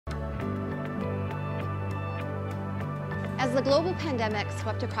As the global pandemic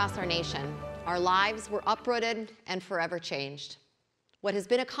swept across our nation, our lives were uprooted and forever changed. What has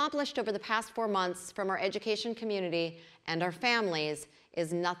been accomplished over the past 4 months from our education community and our families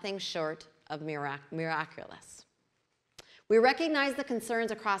is nothing short of miraculous. We recognize the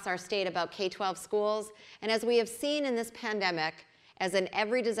concerns across our state about K-12 schools, and as we have seen in this pandemic, as in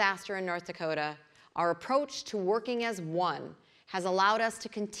every disaster in North Dakota, our approach to working as one has allowed us to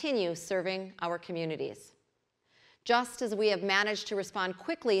continue serving our communities. Just as we have managed to respond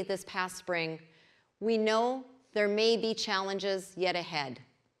quickly this past spring, we know there may be challenges yet ahead.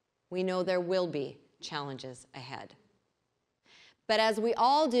 We know there will be challenges ahead. But as we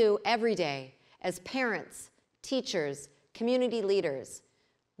all do every day, as parents, teachers, community leaders,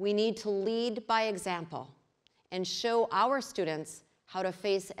 we need to lead by example and show our students how to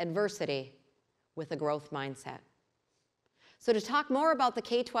face adversity with a growth mindset. So to talk more about the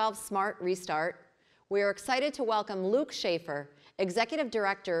K-12 Smart Restart, we are excited to welcome Luke Schaefer, Executive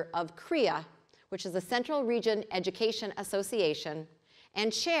Director of CREA, which is the Central Region Education Association,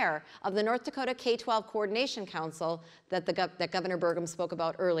 and Chair of the North Dakota K-12 Coordination Council that Governor Burgum spoke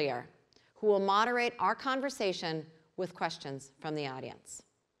about earlier, who will moderate our conversation with questions from the audience.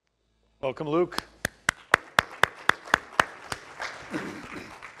 Welcome, Luke.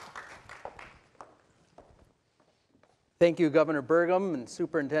 Thank you, Governor Burgum and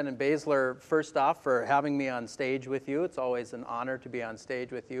Superintendent Baesler, first off, for having me on stage with you. It's always an honor to be on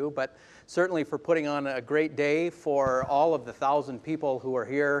stage with you, but certainly for putting on a great day for all of the 1,000 people who are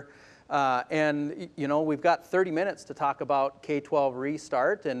here. And, you know, we've got 30 minutes to talk about K-12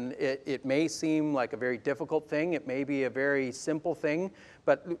 Restart, and it may seem like a very difficult thing. It may be a very simple thing,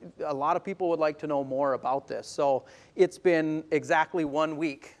 but a lot of people would like to know more about this. So it's been exactly 1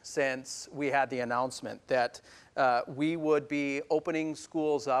 week since we had the announcement that we would be opening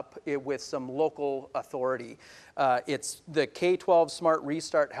schools up with some local authority. It's the K-12 Smart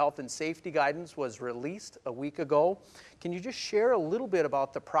Restart Health and Safety Guidance was released a week ago. Can you just share a little bit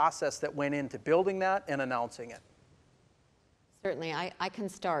about the process that went into building that and announcing it? Certainly, I can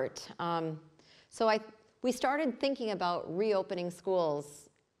start. We started thinking about reopening schools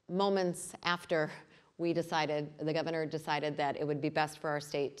moments after the governor decided that it would be best for our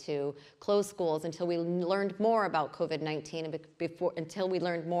state to close schools until we learned more about COVID-19 and until we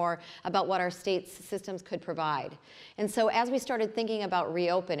learned more about what our state's systems could provide. And so as we started thinking about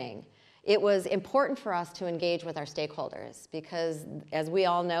reopening, it was important for us to engage with our stakeholders because, as we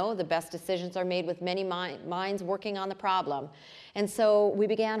all know, the best decisions are made with many minds working on the problem. And so we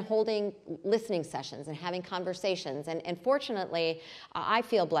began holding listening sessions and having conversations. And fortunately, I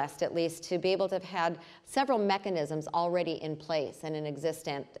feel blessed, at least, to be able to have had several mechanisms already in place and in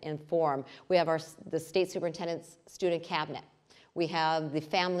existent in form. We have the State Superintendent's Student Cabinet. We have the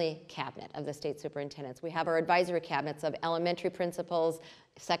family cabinet of the state superintendents. We have our advisory cabinets of elementary principals,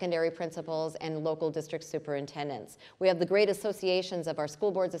 secondary principals, and local district superintendents. We have the great associations of our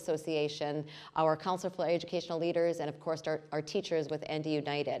School Boards Association, our Council for Educational Leaders, and of course our teachers with ND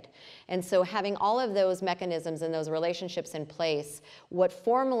United. And so having all of those mechanisms and those relationships in place, what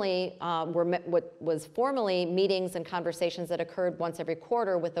was formerly meetings and conversations that occurred once every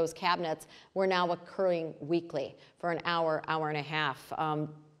quarter with those cabinets were now occurring weekly for an hour, hour and a half.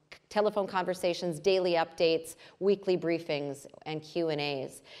 Telephone conversations, daily updates, weekly briefings, and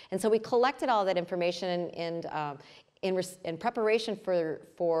Q&As. And so we collected all that information and in preparation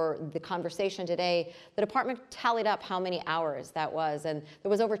for the conversation today, the department tallied up how many hours that was, and there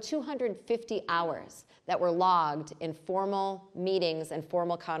was over 250 hours that were logged in formal meetings and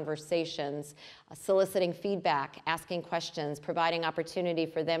formal conversations, soliciting feedback, asking questions, providing opportunity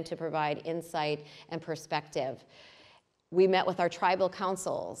for them to provide insight and perspective. We met with our tribal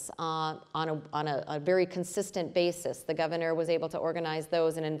councils on a very consistent basis. The governor was able to organize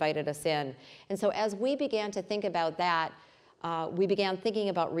those and invited us in. And so as we began to think about that, we began thinking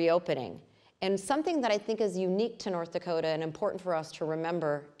about reopening. And something that I think is unique to North Dakota and important for us to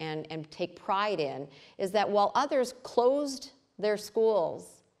remember and take pride in is that while others closed their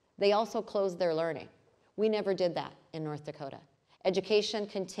schools, they also closed their learning. We never did that in North Dakota. Education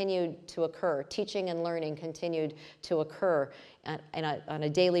continued to occur. Teaching and learning continued to occur on a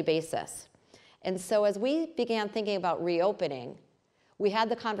daily basis. And so as we began thinking about reopening, we had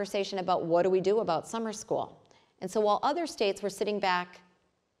the conversation about what do we do about summer school. And so while other states were sitting back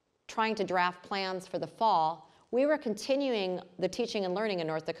trying to draft plans for the fall, we were continuing the teaching and learning in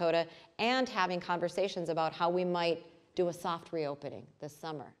North Dakota and having conversations about how we might do a soft reopening this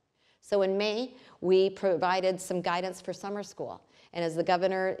summer. So in May, we provided some guidance for summer school. And as the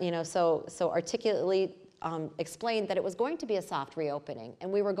governor, so articulately explained that it was going to be a soft reopening,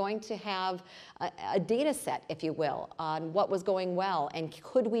 and we were going to have a data set, if you will, on what was going well, and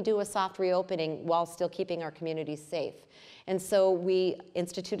could we do a soft reopening while still keeping our communities safe. And so we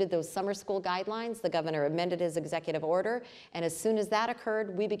instituted those summer school guidelines. The governor amended his executive order, and as soon as that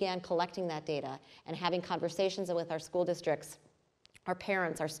occurred, we began collecting that data and having conversations with our school districts, our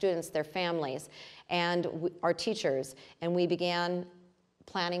parents, our students, their families, and our teachers, and we began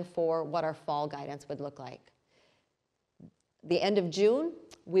planning for what our fall guidance would look like. The end of June,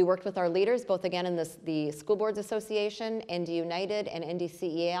 we worked with our leaders, both again in the School Boards Association, ND United, and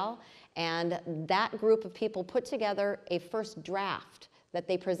NDCEL, and that group of people put together a first draft that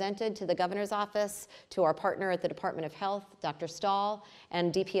they presented to the governor's office, to our partner at the Department of Health, Dr. Stahl,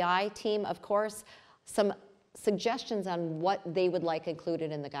 and DPI team, of course, some suggestions on what they would like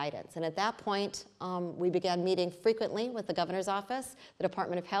included in the guidance. And at that point, we began meeting frequently with the governor's office, the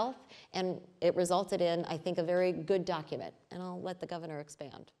Department of Health, and it resulted in, I think, a very good document. And I'll let the governor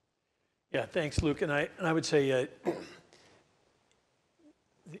expand. Yeah, thanks, Luke. And I would say,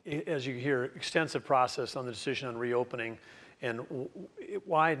 as you hear, extensive process on the decision on reopening, and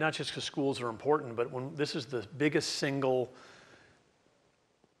why, not just because schools are important, but when this is the biggest single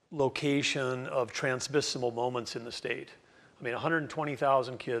location of transmissible moments in the state. I mean,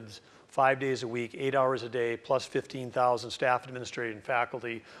 120,000 kids, 5 days a week, 8 hours a day, plus 15,000 staff, administrative, and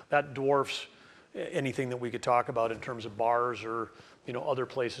faculty. That dwarfs anything that we could talk about in terms of bars or, you know, other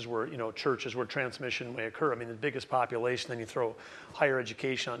places where, you know, churches where transmission may occur. I mean, the biggest population, then you throw higher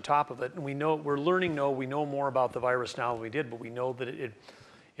education on top of it. And we know, we know more about the virus now than we did, but we know that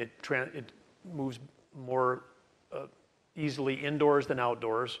it moves more easily indoors than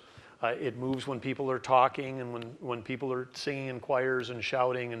outdoors. It moves when people are talking and when people are singing in choirs and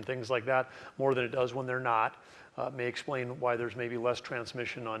shouting and things like that more than it does when they're not. May explain why there's maybe less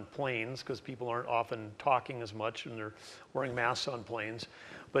transmission on planes, because people aren't often talking as much and they're wearing masks on planes.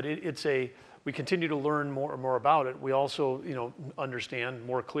 But we continue to learn more and more about it. We also, you know, understand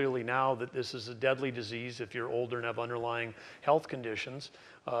more clearly now that this is a deadly disease if you're older and have underlying health conditions.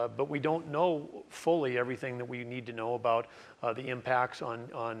 But we don't know fully everything that we need to know about the impacts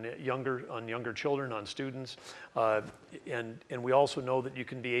on younger children, on students, and we also know that you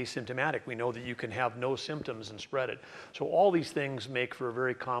can be asymptomatic. We know that you can have no symptoms and spread it. So all these things make for a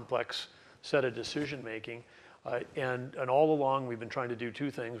very complex set of decision making. And all along, we've been trying to do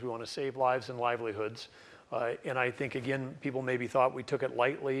two things. We want to save lives and livelihoods. And I think, again, people maybe thought we took it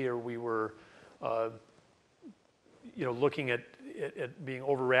lightly, or we were, you know, looking at being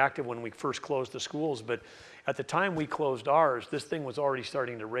overreactive when we first closed the schools. But at the time we closed ours, this thing was already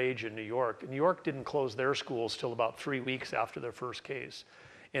starting to rage in New York. New York didn't close their schools till about 3 weeks after their first case.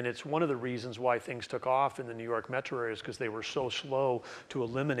 And it's one of the reasons why things took off in the New York metro areas, because they were so slow to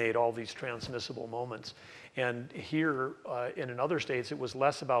eliminate all these transmissible moments. And here and in other states, it was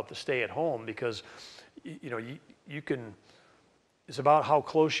less about the stay at home, because you know, it's about how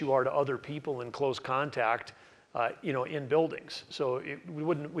close you are to other people in close contact, you know, in buildings. So it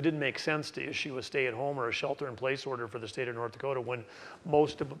didn't make sense to issue a stay-at-home or a shelter-in-place order for the state of North Dakota when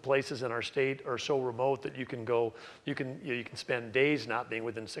most of the places in our state are so remote that you can spend days not being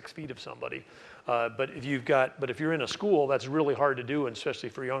within 6 feet of somebody. But if you're in a school, that's really hard to do, and especially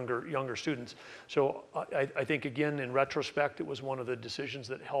for younger students. So I think, again, in retrospect, it was one of the decisions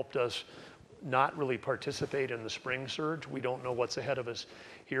that helped us not really participate in the spring surge. We don't know what's ahead of us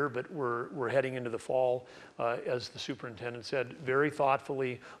here, but we're heading into the fall, as the superintendent said, very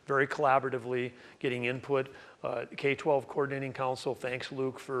thoughtfully, very collaboratively, getting input. K-12 Coordinating Council, thanks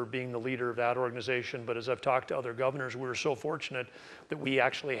Luke for being the leader of that organization, but as I've talked to other governors, we're so fortunate that we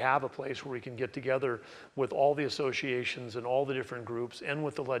actually have a place where we can get together with all the associations and all the different groups, and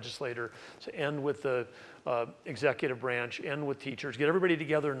with the legislator, and with the executive branch, and with teachers, get everybody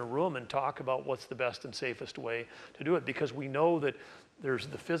together in a room and talk about what's the best and safest way to do it, because we know that there's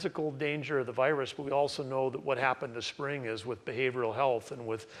the physical danger of the virus, but we also know that what happened this spring is with behavioral health and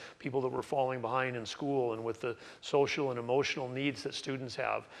with people that were falling behind in school, and with the social and emotional needs that students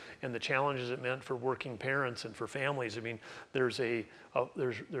have, and the challenges it meant for working parents and for families. I mean,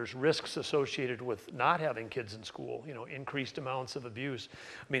 there's risks associated with not having kids in school, you know, increased amounts of abuse.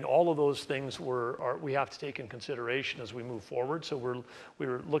 I mean, all of those things we have to take in consideration as we move forward. So we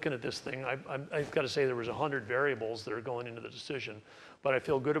were looking at this thing. I've got to say there was 100 variables that are going into the decision. But I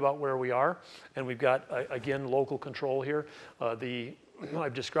feel good about where we are, and we've got, again, local control here.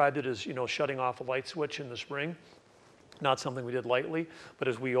 I've described it as, you know, shutting off a light switch in the spring, not something we did lightly, but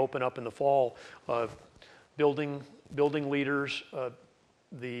as we open up in the fall, building leaders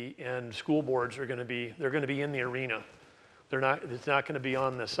and school boards they're going to be in the arena It's not going to be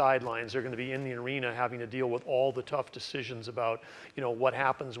on the sidelines. They're going to be in the arena having to deal with all the tough decisions about, what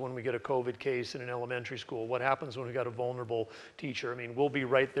happens when we get a COVID case in an elementary school? What happens when we got a vulnerable teacher? I mean, we'll be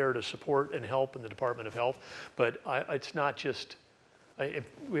right there to support and help in the Department of Health, but it's not just,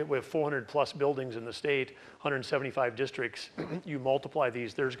 we have 400 plus buildings in the state, 175 districts. You multiply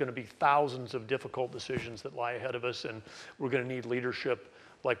these, there's going to be thousands of difficult decisions that lie ahead of us, and we're going to need leadership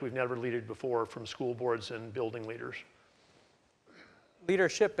like we've never leaded before from school boards and building leaders.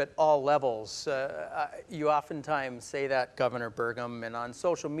 Leadership at all levels. You oftentimes say that, Governor Burgum, and on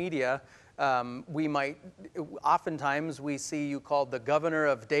social media, oftentimes we see you called the governor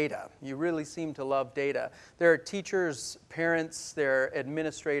of data. You really seem to love data. There are teachers, parents, there are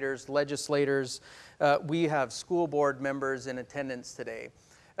administrators, legislators. We have school board members in attendance today.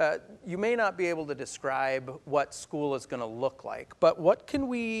 You may not be able to describe what school is going to look like, but what can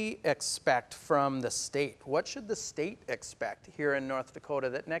we expect from the state? What should the state expect here in North Dakota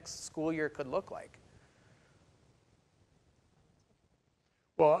that next school year could look like?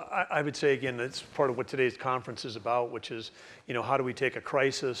 Well, I would say, again, that's part of what today's conference is about, which is, how do we take a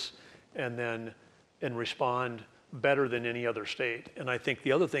crisis and respond better than any other state? And I think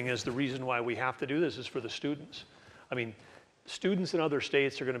the other thing is the reason why we have to do this is for the students. I mean, students in other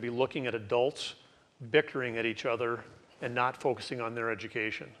states are going to be looking at adults bickering at each other and not focusing on their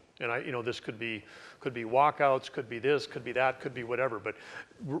education. And this could be walkouts, could be this, could be that, could be whatever. But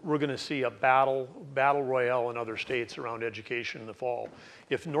we're going to see a battle royale in other states around education in the fall.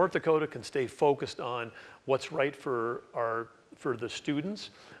 If North Dakota can stay focused on what's right for the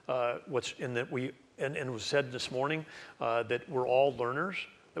students, and it was said this morning that we're all learners,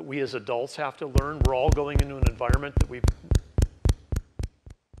 that we as adults have to learn. We're all going into an environment that we've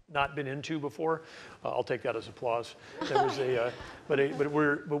not been into before. I'll take that as applause. There was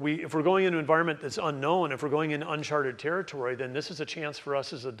if we're going into an environment that's unknown, if we're going into uncharted territory, then this is a chance for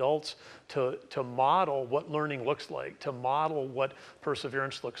us as adults to model what learning looks like, to model what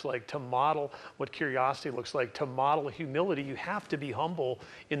perseverance looks like, to model what curiosity looks like, to model humility. You have to be humble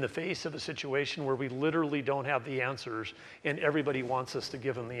in the face of a situation where we literally don't have the answers, and everybody wants us to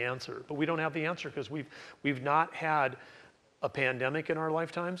give them the answer. But we don't have the answer because we've not had a pandemic in our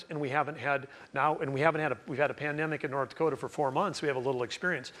lifetimes, and we've had a pandemic in North Dakota for 4 months. We have a little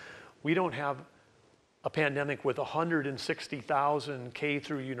experience. We don't have a pandemic with 160,000 K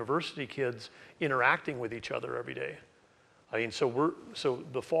through university kids interacting with each other every day. I mean, so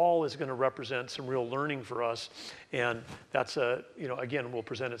the fall is going to represent some real learning for us, and that's again, will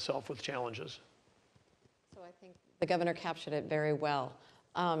present itself with challenges. So I think the governor captured it very well.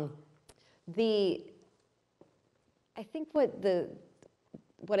 I think what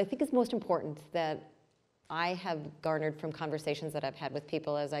I think is most important that I have garnered from conversations that I've had with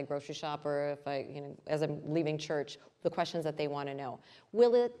people as I grocery shop or as I'm leaving church, the questions that they want to know.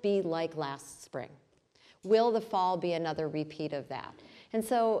 Will it be like last spring? Will the fall be another repeat of that? And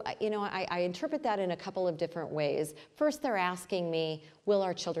so, I interpret that in a couple of different ways. First, they're asking me, will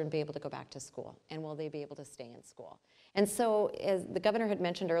our children be able to go back to school? And will they be able to stay in school? And so, as the governor had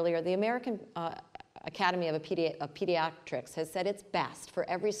mentioned earlier, the American Academy of Pediatrics has said it's best for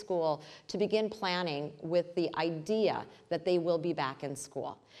every school to begin planning with the idea that they will be back in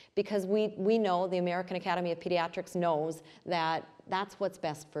school. Because we know, the American Academy of Pediatrics knows that that's what's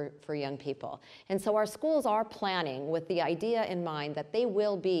best for young people. And so our schools are planning with the idea in mind that they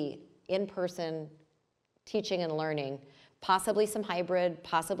will be in-person teaching and learning, possibly some hybrid,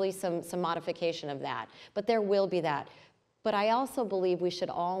 possibly some modification of that, but there will be that. But I also believe we should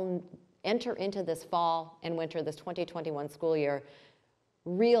all enter into this fall and winter, this 2021 school year,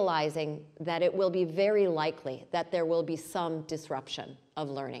 realizing that it will be very likely that there will be some disruption of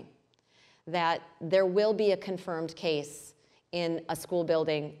learning, that there will be a confirmed case in a school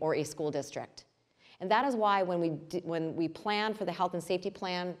building or a school district. And that is why when we plan for the health and safety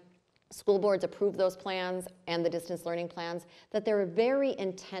plan, school boards approve those plans and the distance learning plans, that they're very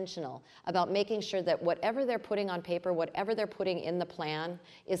intentional about making sure that whatever they're putting on paper, whatever they're putting in the plan,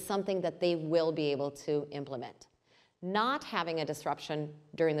 is something that they will be able to implement. Not having a disruption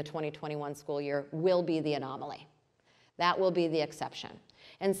during the 2021 school year will be the anomaly. That will be the exception.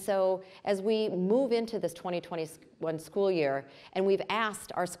 And so as we move into this 2021 school year, and we've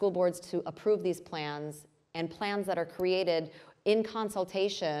asked our school boards to approve these plans, and plans that are created in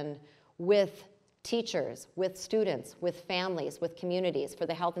consultation with teachers, with students, with families, with communities, for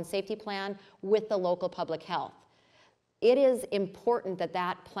the health and safety plan, with the local public health. It is important that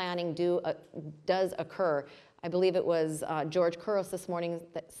that planning does occur. I believe it was George Couros this morning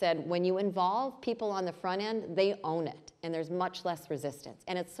that said, when you involve people on the front end, they own it, and there's much less resistance,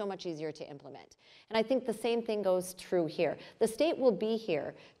 and it's so much easier to implement. And I think the same thing goes true here. The state will be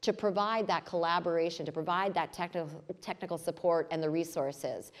here to provide that collaboration, to provide that technical support and the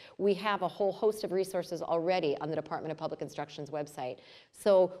resources. We have a whole host of resources already on the Department of Public Instruction's website.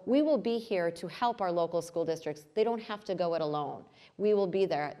 So we will be here to help our local school districts. They don't have to go it alone. We will be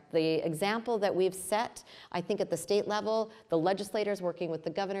there. The example that we've set, I think at the state level, the legislators working with the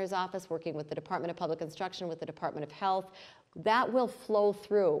governor's office, working with the Department of Public Instruction, with the Department of Health, that will flow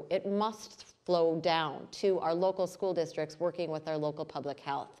through. It must flow down to our local school districts working with our local public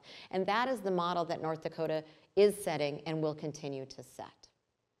health. And that is the model that North Dakota is setting and will continue to set.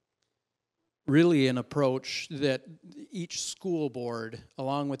 Really an approach that each school board,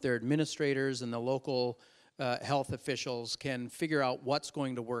 along with their administrators and the local health officials, can figure out what's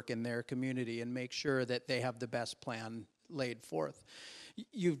going to work in their community and make sure that they have the best plan laid forth.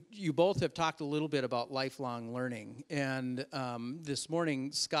 You both have talked a little bit about lifelong learning, and this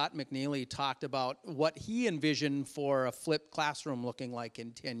morning Scott McNeely talked about what he envisioned for a flipped classroom looking like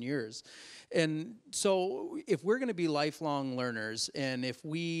in 10 years. And so if we're going to be lifelong learners, and if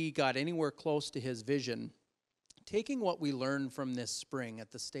we got anywhere close to his vision, taking what we learned from this spring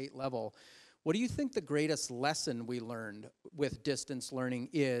at the state level, what do you think the greatest lesson we learned with distance learning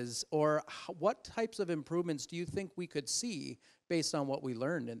is, or what types of improvements do you think we could see based on what we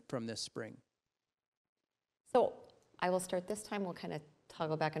learned from this spring? So I will start this time. We'll kind of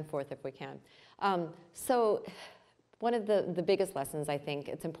toggle back and forth if we can. So one of the biggest lessons, I think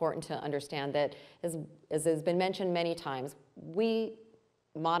it's important to understand that, as has been mentioned many times, we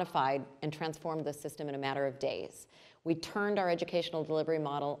modified and transformed the system in a matter of days. We turned our educational delivery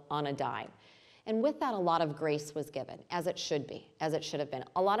model on a dime. And with that, a lot of grace was given, as it should be, as it should have been.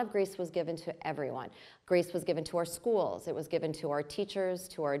 A lot of grace was given to everyone. Grace was given to our schools. It was given to our teachers,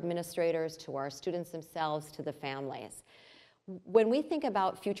 to our administrators, to our students themselves, to the families. When we think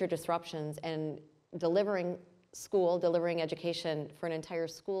about future disruptions and delivering education for an entire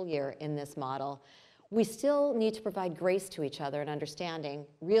school year in this model, we still need to provide grace to each other and understanding,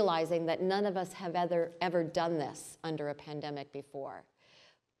 realizing that none of us have ever done this under a pandemic before.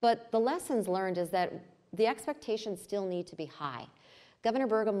 But the lessons learned is that the expectations still need to be high. Governor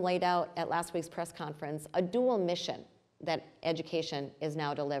Burgum laid out at last week's press conference a dual mission that education is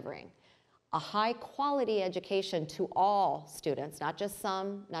now delivering. A high quality education to all students, not just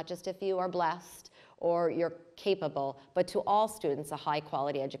some, not just if you are blessed or you're capable, but to all students, a high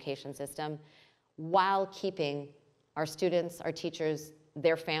quality education system, while keeping our students, our teachers,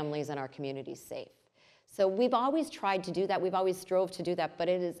 their families, and our communities safe. So we've always tried to do that. We've always strove to do that, but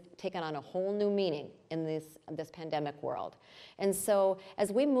it has taken on a whole new meaning in this pandemic world. And so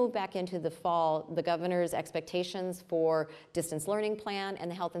as we move back into the fall, the governor's expectations for distance learning plan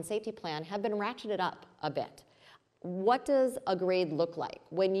and the health and safety plan have been ratcheted up a bit. What does a grade look like?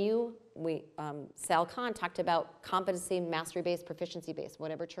 When Sal Khan talked about competency, mastery-based, proficiency-based,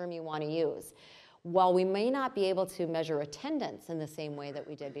 whatever term you want to use. While we may not be able to measure attendance in the same way that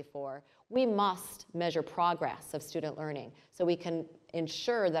we did before, we must measure progress of student learning so we can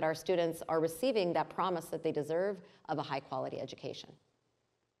ensure that our students are receiving that promise that they deserve of a high-quality education.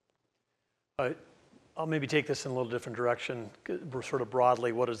 I'll maybe take this in a little different direction, sort of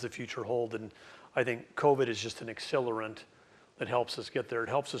broadly, what does the future hold? And I think COVID is just an accelerant that helps us get there. It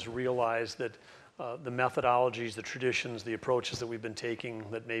helps us realize that the methodologies, the traditions, the approaches that we've been taking,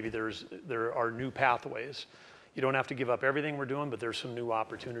 that maybe there are new pathways. You don't have to give up everything we're doing, but there's some new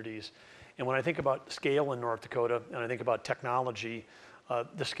opportunities. And when I think about scale in North Dakota, and I think about technology,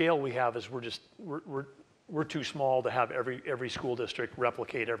 the scale we have is we're too small to have every school district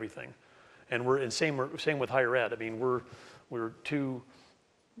replicate everything. And same with higher ed. I mean, we're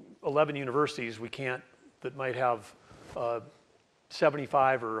 11 universities that might have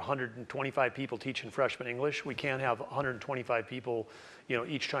 75 or 125 people teaching freshman English. We can't have 125 people,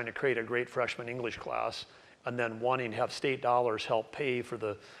 each trying to create a great freshman English class and then wanting to have state dollars help pay for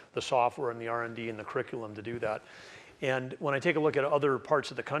the software and the R&D and the curriculum to do that. And when I take a look at other parts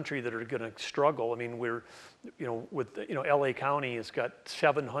of the country that are going to struggle, I mean, LA County has got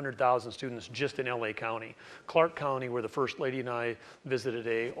 700,000 students just in LA County. Clark County, where the First Lady and I visited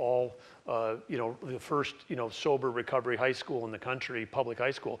the first, sober recovery high school in the country, public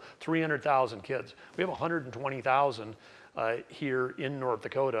high school, 300,000 kids. We have 120,000 here in North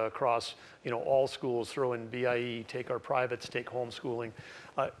Dakota across, all schools, throw in BIE, take our privates, take homeschooling.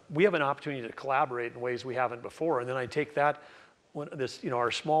 We have an opportunity to collaborate in ways we haven't before. And then I take that,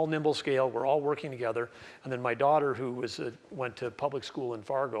 our small, nimble scale, we're all working together. And then my daughter, who went to public school in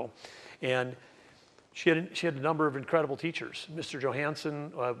Fargo, and She had a number of incredible teachers. Mr.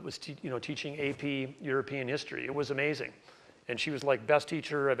 Johansson was teaching AP European history. It was amazing. And she was like, best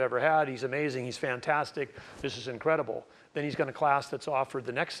teacher I've ever had. He's amazing. He's fantastic. This is incredible. Then he's got a class that's offered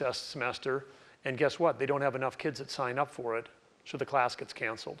the next semester. And guess what? They don't have enough kids that sign up for it. So the class gets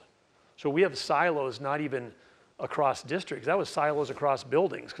canceled. So we have silos not even across districts. That was silos across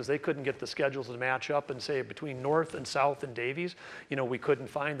buildings because they couldn't get the schedules to match up and say between North and South and Davies, we couldn't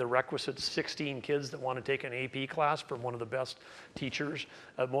find the requisite 16 kids that want to take an AP class from one of the best teachers,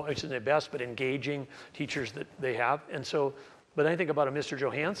 which isn't the best, but engaging teachers that they have. And so, but I think about a Mr.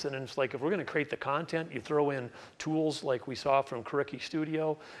 Johansson, and it's like, if we're going to create the content, you throw in tools like we saw from Curricula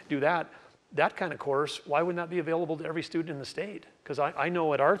Studio, do that kind of course, why wouldn't that be available to every student in the state? Because I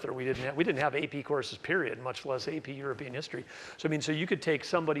know at Arthur we didn't have AP courses, period, much less AP European history. So I mean, so you could take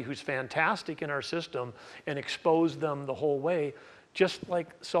somebody who's fantastic in our system and expose them the whole way, just like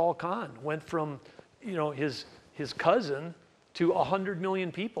Saul Khan went from, his cousin to 100 million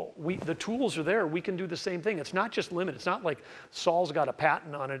people. The tools are there. We can do the same thing. It's not just limited. It's not like Saul's got a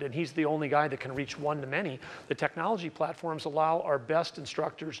patent on it and he's the only guy that can reach one-to-many. The technology platforms allow our best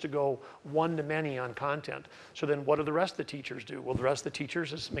instructors to go one-to-many on content. So then what do the rest of the teachers do? Well, the rest of the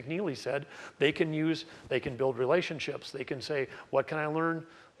teachers, as McNeely said, they can build relationships. They can say, what can I learn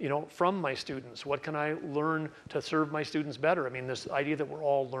from my students? What can I learn to serve my students better? I mean, this idea that we're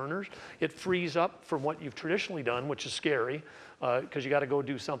all learners, it frees up from what you've traditionally done, which is scary, because you got to go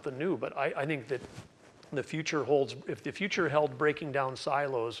do something new. But I think that the future holds, if the future held breaking down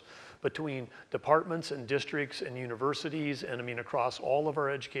silos between departments and districts and universities, and I mean across all of our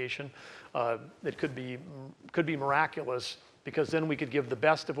education, it could be miraculous. Because then we could give the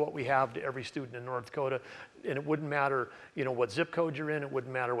best of what we have to every student in North Dakota, and it wouldn't matter, what zip code you're in, it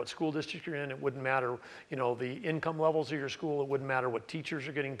wouldn't matter what school district you're in, it wouldn't matter, the income levels of your school, it wouldn't matter what teachers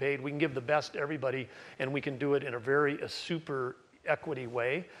are getting paid. We can give the best to everybody, and we can do it in a super equity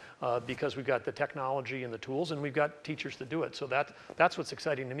way because we've got the technology and the tools, and we've got teachers to do it. So that's what's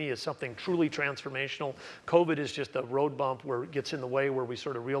exciting to me, is something truly transformational. COVID is just a road bump where it gets in the way, where we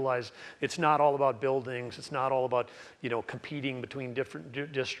sort of realize it's not all about buildings, it's not all about competing between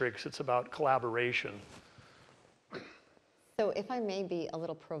different districts, it's about collaboration. So if I may be a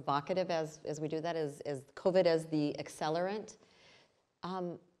little provocative as we do that, as COVID as the accelerant,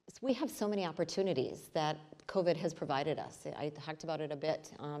 we have so many opportunities that COVID has provided us. I talked about it a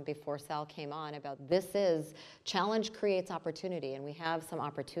bit before Sal came on about challenge creates opportunity, and we have some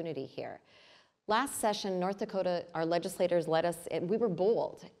opportunity here. Last session, North Dakota, our legislators led us, and we were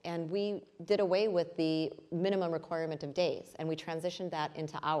bold, and we did away with the minimum requirement of days, and we transitioned that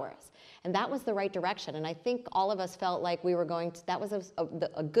into hours. And that was the right direction, and I think all of us felt like we were that was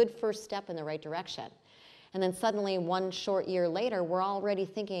a good first step in the right direction. And then suddenly, one short year later, we're already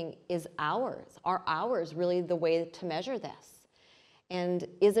thinking, are hours really the way to measure this? And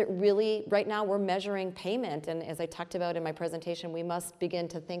is it really, right now we're measuring payment, and as I talked about in my presentation, we must begin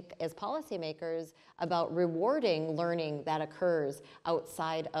to think as policymakers about rewarding learning that occurs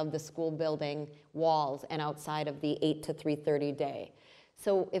outside of the school building walls and outside of the 8 to 3:30 day.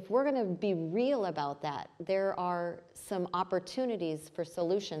 So if we're going to be real about that, there are some opportunities for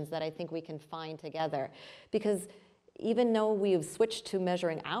solutions that I think we can find together. Because even though we've switched to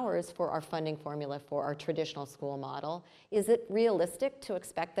measuring hours for our funding formula for our traditional school model, is it realistic to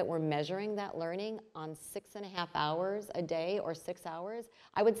expect that we're measuring that learning on 6.5 hours a day or 6 hours?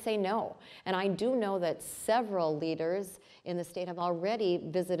 I would say no. And I do know that several leaders in the state have already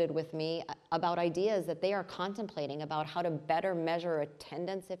visited with me about ideas that they are contemplating about how to better measure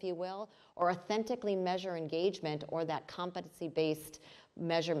attendance, if you will, or authentically measure engagement, or that competency-based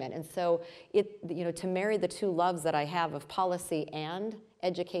measurement. And so to marry the two loves that I have of policy and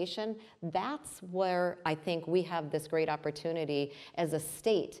education, that's where I think we have this great opportunity as a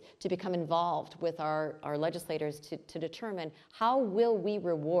state to become involved with our legislators to determine how will we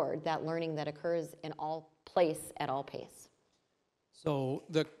reward that learning that occurs in all place at all pace. So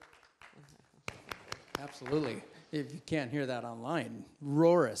absolutely. If you can't hear that online,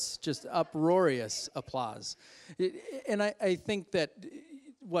 just uproarious applause. And I think that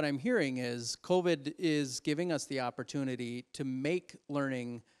what I'm hearing is COVID is giving us the opportunity to make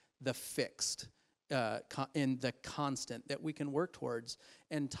learning the fixed in the constant that we can work towards,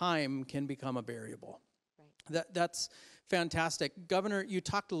 and time can become a variable. Right. That's fantastic. Governor, you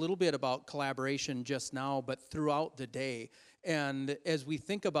talked a little bit about collaboration just now, but throughout the day. And as we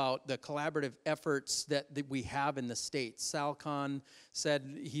think about the collaborative efforts that we have in the state, Sal Khan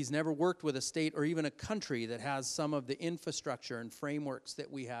said he's never worked with a state or even a country that has some of the infrastructure and frameworks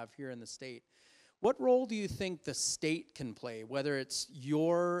that we have here in the state. What role do you think the state can play, whether it's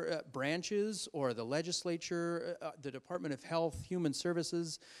your branches or the legislature, the Department of Health, Human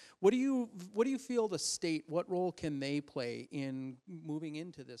Services? What do you feel the state, what role can they play in moving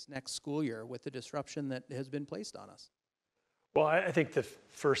into this next school year with the disruption that has been placed on us? Well, I think the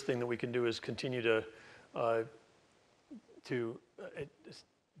first thing that we can do is continue to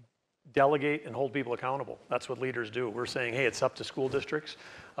delegate and hold people accountable. That's what leaders do. We're saying, hey, it's up to school districts.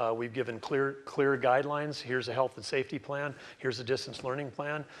 We've given clear guidelines. Here's a health and safety plan. Here's a distance learning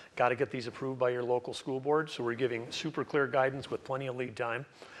plan. Got to get these approved by your local school board. So we're giving super clear guidance with plenty of lead time.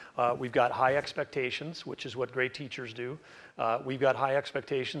 We've got high expectations, which is what great teachers do. We've got high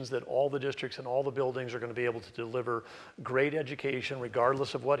expectations that all the districts and all the buildings are going to be able to deliver great education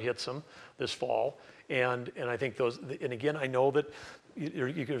regardless of what hits them this fall. And I think those, and again, I know that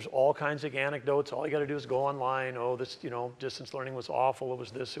there's all kinds of anecdotes. All you got to do is go online. Oh, this, distance learning was awful. It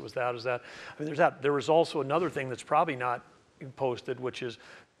was this, it was that, it was that. I mean, there's that. There was also another thing that's probably not posted, which is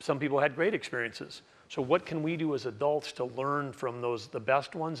some people had great experiences. So what can we do as adults to learn from the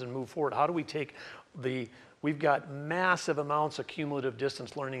best ones and move forward? How do we take we've got massive amounts of cumulative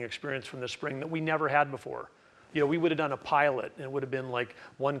distance learning experience from the spring that we never had before. We would have done a pilot and it would have been like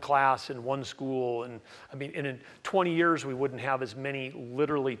one class in one school. And I mean, and in 20 years, we wouldn't have as many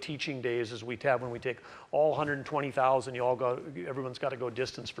literally teaching days as we'd have when we take all 120,000, everyone's got to go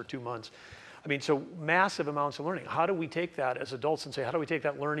distance for 2 months. I mean, so massive amounts of learning. How do we take that as adults and say, how do we take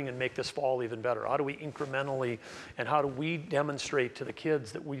that learning and make this fall even better? How do we incrementally, and how do we demonstrate to the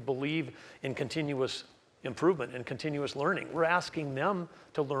kids that we believe in continuous improvement and continuous learning? We're asking them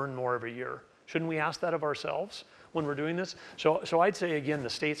to learn more every year. Shouldn't we ask that of ourselves when we're doing this? So I'd say again, the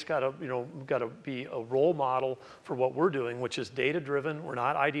state's got to be a role model for what we're doing, which is data-driven. We're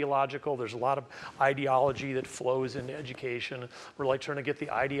not ideological. There's a lot of ideology that flows into education. We're like trying to get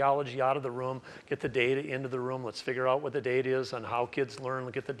the ideology out of the room, get the data into the room. Let's figure out what the data is on how kids learn.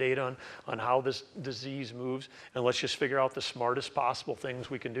 Get the data on how this disease moves, and let's just figure out the smartest possible things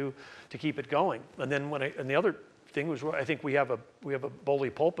we can do to keep it going. And then and the other thing was, I think we have a bully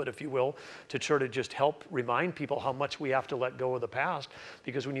pulpit, if you will, to sort of just help remind people how much we have to let go of the past.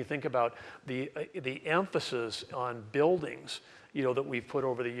 Because when you think about the emphasis on buildings, that we've put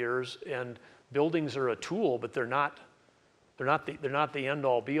over the years, and buildings are a tool, but they're not the end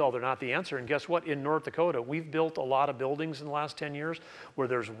all be all. They're not the answer. And guess what? In North Dakota, we've built a lot of buildings in the last 10 years where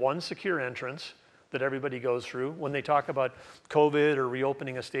there's one secure entrance that everybody goes through. When they talk about COVID or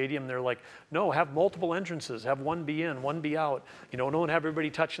reopening a stadium, they're like, no, have multiple entrances, have one be in, one be out. Don't have everybody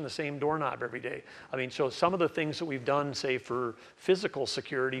touching the same doorknob every day. I mean, so some of the things that we've done, say for physical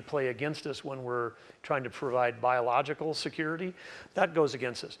security, play against us when we're trying to provide biological security. That goes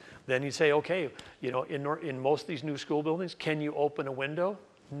against us. Then you say, okay, in most of these new school buildings, can you open a window?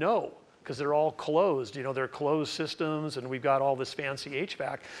 No. Because they're all closed, they're closed systems, and we've got all this fancy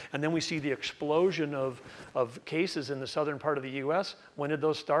HVAC. And then we see the explosion of cases in the southern part of the US. When did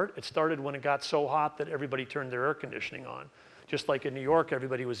those start? It started when it got so hot that everybody turned their air conditioning on. Just like in New York,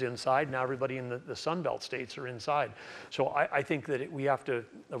 everybody was inside. Now everybody in the Sun Belt states are inside. So I think that we have to,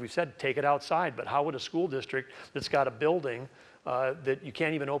 we've said, take it outside. But how would a school district that's got a building that you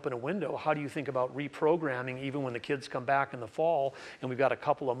can't even open a window, how do you think about reprogramming even when the kids come back in the fall and we've got a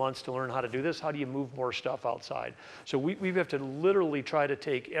couple of months to learn how to do this? How do you move more stuff outside? So we have to literally try to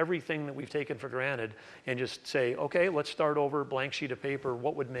take everything that we've taken for granted and just say, okay, let's start over, blank sheet of paper.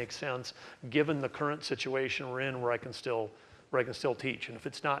 What would make sense given the current situation we're in where I can still teach? And if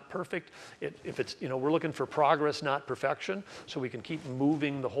it's not perfect, if it's, we're looking for progress, not perfection, so we can keep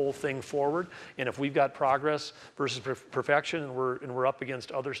moving the whole thing forward. And if we've got progress versus perfection, and we're up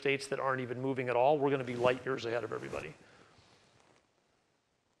against other states that aren't even moving at all, we're going to be light years ahead of everybody.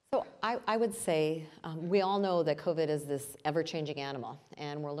 So I would say we all know that COVID is this ever-changing animal,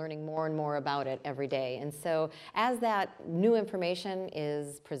 and we're learning more and more about it every day. And so as that new information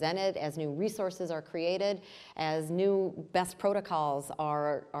is presented, as new resources are created, as new best protocols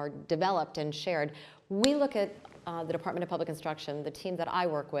are developed and shared, we look at the Department of Public Instruction, the team that I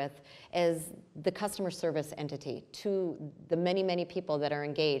work with, as the customer service entity to the many, many people that are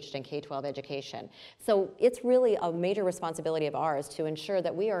engaged in K-12 education. So it's really a major responsibility of ours to ensure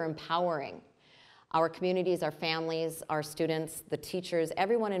that we are empowering our communities, our families, our students, the teachers,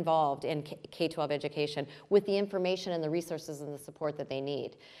 everyone involved in K-12 education with the information and the resources and the support that they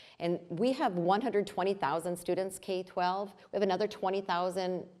need. And we have 120,000 students K-12. We have another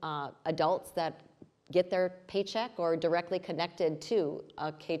 20,000 adults that get their paycheck or directly connected to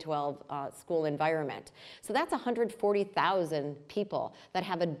a K-12 school environment. So that's 140,000 people that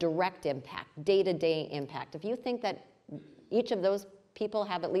have a direct impact, day-to-day impact. If you think that each of those people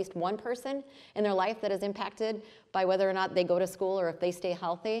have at least one person in their life that is impacted by whether or not they go to school or if they stay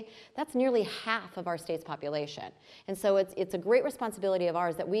healthy. That's nearly half of our state's population. And so it's a great responsibility of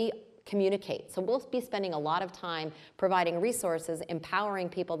ours that we communicate. So we'll be spending a lot of time providing resources, empowering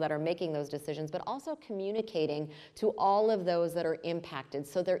people that are making those decisions, but also communicating to all of those that are impacted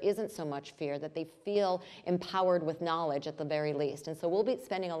so there isn't so much fear, that they feel empowered with knowledge at the very least. And so we'll be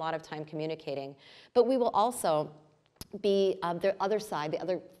spending a lot of time communicating. But we will also be the other side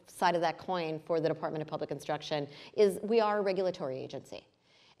of that coin for the Department of Public Instruction is we are a regulatory agency.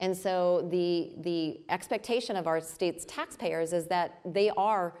 And so the expectation of our state's taxpayers is that they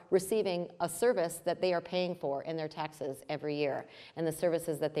are receiving a service that they are paying for in their taxes every year and the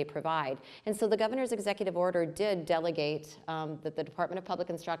services that they provide. And so the governor's executive order did delegate that the Department of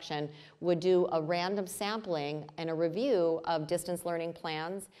Public Instruction would do a random sampling and a review of distance learning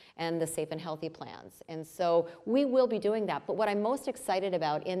plans and the safe and healthy plans. And so we will be doing that. But what I'm most excited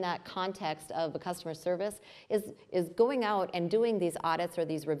about in that context of a customer service is going out and doing these audits or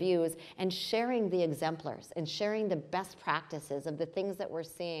these reviews and sharing the exemplars and sharing the best practices of the things that we're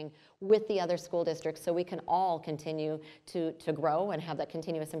seeing with the other school districts so we can all continue to grow and have that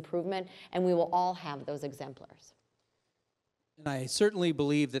continuous improvement, and we will all have those exemplars. And I certainly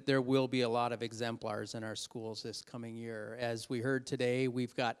believe that there will be a lot of exemplars in our schools this coming year. As we heard today,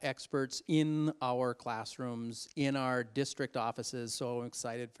 we've got experts in our classrooms, in our district offices, so I'm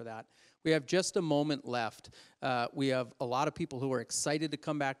excited for that. We have just a moment left. We have a lot of people who are excited to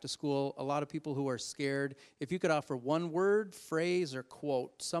come back to school, a lot of people who are scared. If you could offer one word, phrase, or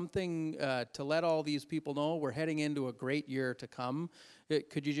quote, something to let all these people know we're heading into a great year to come,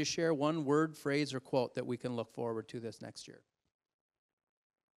 could you just share one word, phrase, or quote that we can look forward to this next year?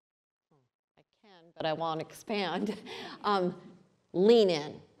 I can, but I won't expand. Lean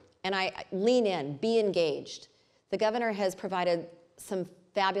in. And lean in, be engaged. The governor has provided some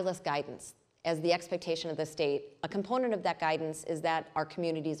fabulous guidance as the expectation of the state. A component of that guidance is that our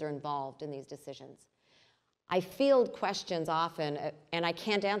communities are involved in these decisions. I field questions often, and I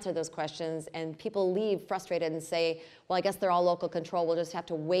can't answer those questions, and people leave frustrated and say, well, I guess they're all local control. We'll just have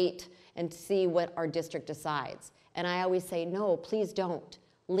to wait and see what our district decides. And I always say, no, please don't.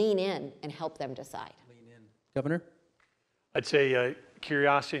 Lean in and help them decide. Lean in. Governor? I'd say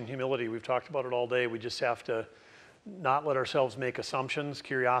curiosity and humility. We've talked about it all day. We just have to not let ourselves make assumptions.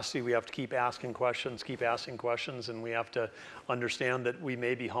 Curiosity, we have to keep asking questions, and we have to understand that we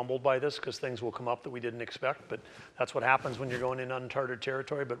may be humbled by this because things will come up that we didn't expect, but that's what happens when you're going in uncharted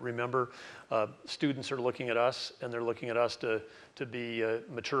territory. But remember, students are looking at us, and they're looking at us to be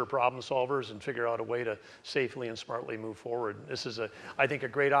mature problem solvers and figure out a way to safely and smartly move forward. This is, I think, a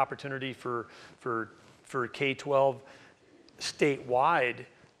great opportunity for K-12 statewide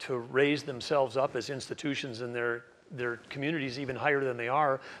to raise themselves up as institutions in their communities even higher than they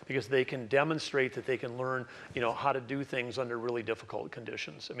are, because they can demonstrate that they can learn, how to do things under really difficult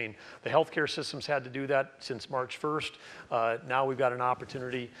conditions. I mean, the healthcare system's had to do that since March 1st. Now we've got an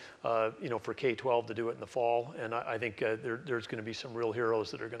opportunity, for K-12 to do it in the fall, and I think there's going to be some real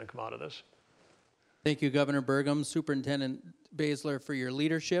heroes that are going to come out of this. Thank you, Governor Burgum, Superintendent Baesler, for your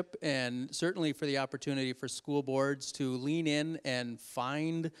leadership, and certainly for the opportunity for school boards to lean in and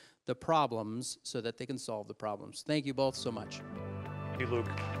find the problems so that they can solve the problems. Thank you both so much. Thank you, Luke.